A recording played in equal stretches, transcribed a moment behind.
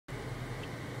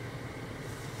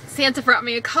Santa brought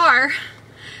me a car.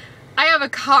 I have a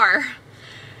car,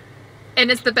 and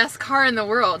it's the best car in the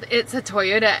world. It's a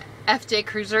Toyota FJ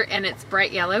Cruiser, and it's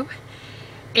bright yellow,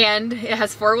 and it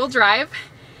has 4-wheel drive,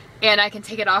 and I can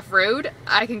take it off-road.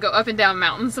 I can go up and down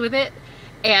mountains with it,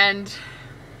 and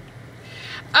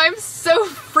I'm so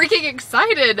freaking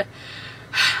excited.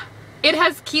 It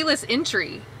has keyless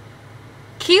entry.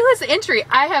 Keyless entry.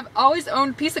 I have always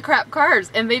owned piece of crap cars,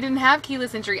 and they didn't have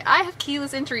keyless entry. I have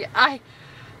keyless entry.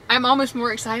 I'm almost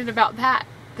more excited about that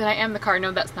than I am the car.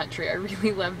 No, that's not true. I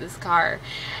really love this car.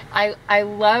 I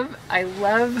love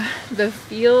the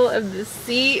feel of the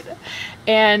seat,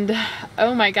 and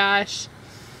oh my gosh,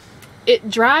 it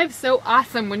drives so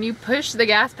awesome. When you push the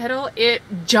gas pedal, it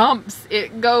jumps.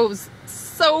 It goes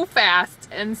so fast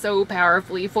and so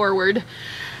powerfully forward.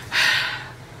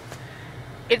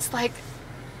 It's like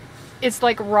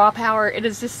raw power. It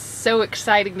is just so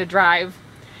exciting to drive,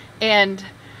 and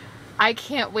I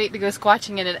can't wait to go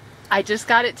squatching in it. I just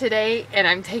got it today, and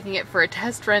I'm taking it for a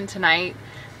test run tonight,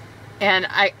 and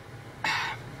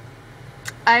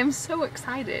I'm so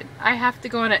excited. I have to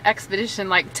go on an expedition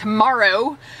like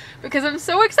tomorrow because I'm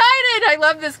so excited. I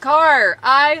love this car.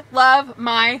 I love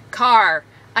my car.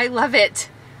 I love it.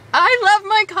 I love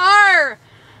my car.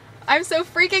 I'm so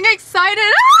freaking excited.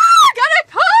 Ah! Got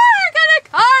a car! Got a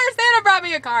car! Santa brought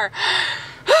me a car.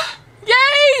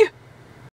 Yay!